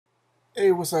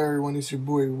Hey, what's up, everyone? It's your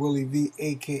boy Willie V,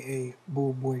 aka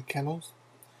Bullboy Kennels.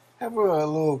 Have a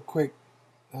little quick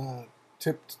uh,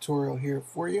 tip tutorial here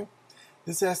for you.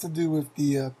 This has to do with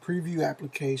the preview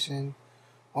application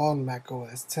on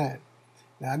macOS 10.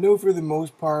 Now, I know for the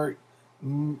most part,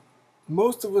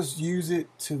 most of us use it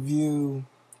to view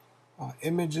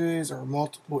images or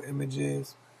multiple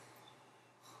images,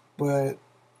 but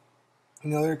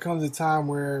there comes a time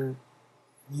where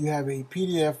you have a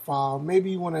PDF file.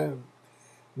 Maybe you want to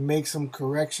make some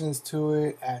corrections to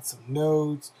it, add some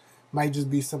notes. Might just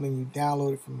be something you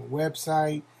downloaded from a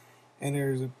website, and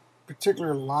there's a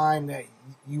particular line that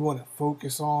you want to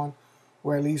focus on,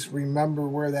 or at least remember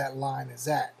where that line is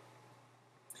at.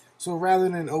 So rather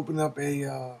than open up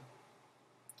a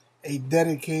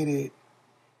dedicated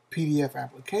PDF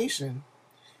application,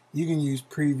 you can use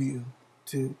Preview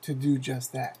to do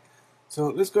just that. So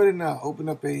let's go ahead and open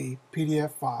up a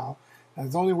PDF file. Now,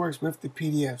 this only works with the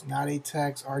PDFs, not a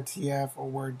text, RTF, or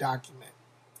Word document.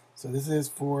 So this is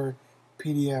for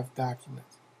PDF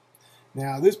documents.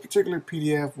 Now, this particular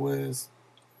PDF was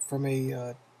from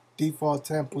a default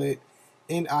template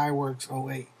in iWorks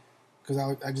 08 because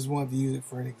I just wanted to use it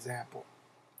for an example.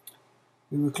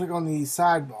 We would click on the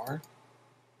sidebar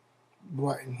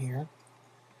button here,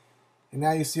 and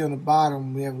now you see on the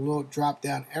bottom we have a little drop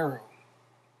down arrow.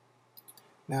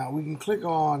 Now we can click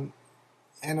on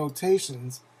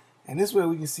annotations, and this way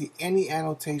we can see any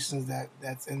annotations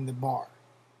that's in the bar.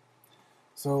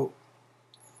 So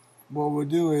what we'll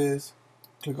do is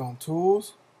click on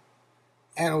Tools,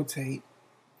 Annotate.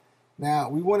 Now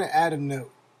we want to add a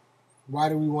note. Why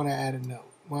do we want to add a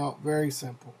note? Well, very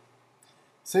simple.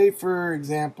 Say for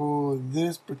example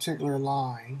this particular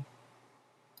line,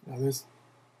 this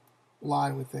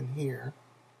line within here,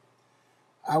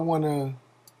 I want to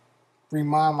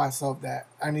remind myself that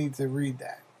I need to read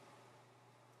that.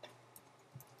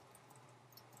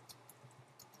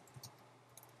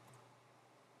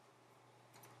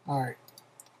 Alright,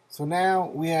 so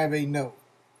now we have a note.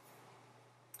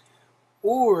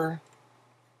 Or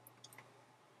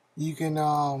you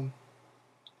can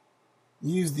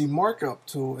use the markup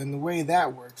tool, and the way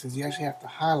that works is you actually have to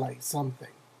highlight something.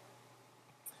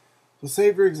 So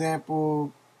say for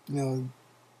example,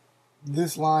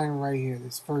 this line right here,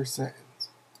 this first sentence.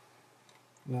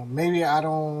 Maybe I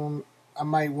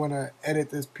might want to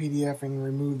edit this PDF and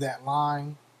remove that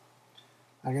line.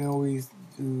 I can always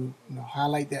do,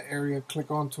 highlight that area, click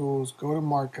on Tools, go to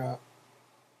Markup,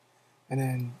 and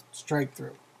then strike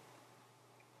through.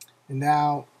 And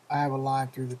now I have a line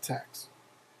through the text.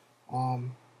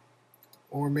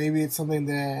 Or maybe it's something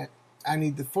that I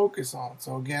need to focus on.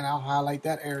 So again, I'll highlight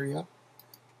that area,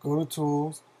 go to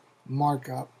Tools,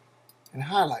 Markup, and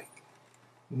highlight.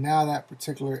 Now that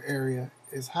particular area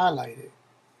is highlighted.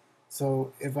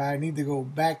 So if I need to go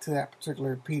back to that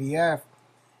particular PDF,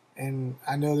 and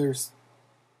I know there's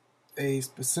a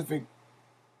specific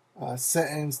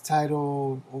sentence,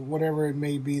 title, or whatever it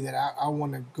may be that I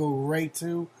want to go right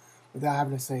to without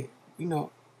having to say,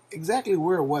 exactly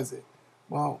where was it?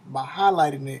 Well, by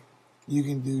highlighting it, you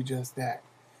can do just that.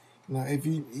 If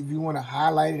you want to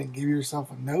highlight it and give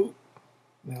yourself a note,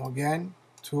 again,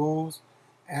 Tools,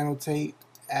 Annotate,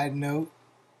 Add Note,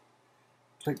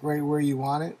 click right where you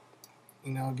want it.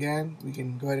 Again, we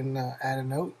can go ahead and add a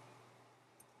note.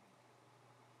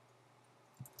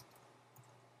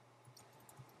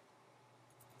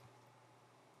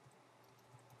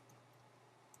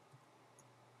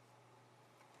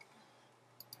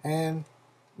 And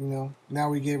now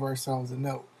we gave ourselves a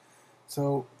note.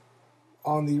 So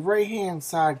on the right hand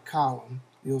side column,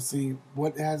 you'll see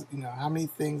what has how many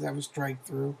things have a strike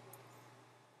through,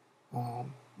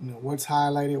 what's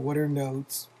highlighted, what are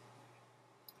notes.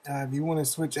 If you want to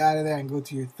switch out of that and go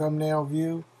to your thumbnail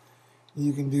view,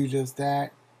 you can do just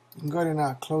that. You can go ahead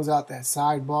and close out that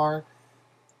sidebar.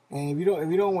 And if you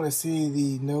don't want to see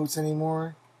the notes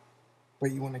anymore,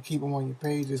 but you want to keep them on your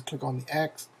page, just click on the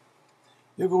X.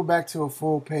 You'll go back to a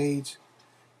full page.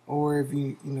 Or if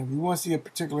you want to see a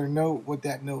particular note, what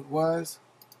that note was,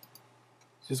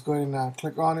 just go ahead and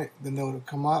click on it. The note will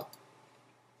come up,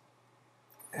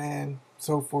 and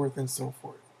so forth and so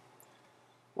forth.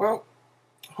 Well,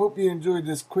 hope you enjoyed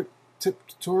this quick tip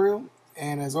tutorial.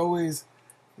 And as always,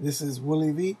 this is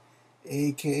Willie V,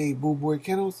 aka Bullboy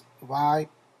Kennels of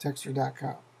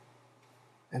iTechster.com.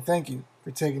 And thank you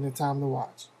for taking the time to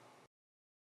watch.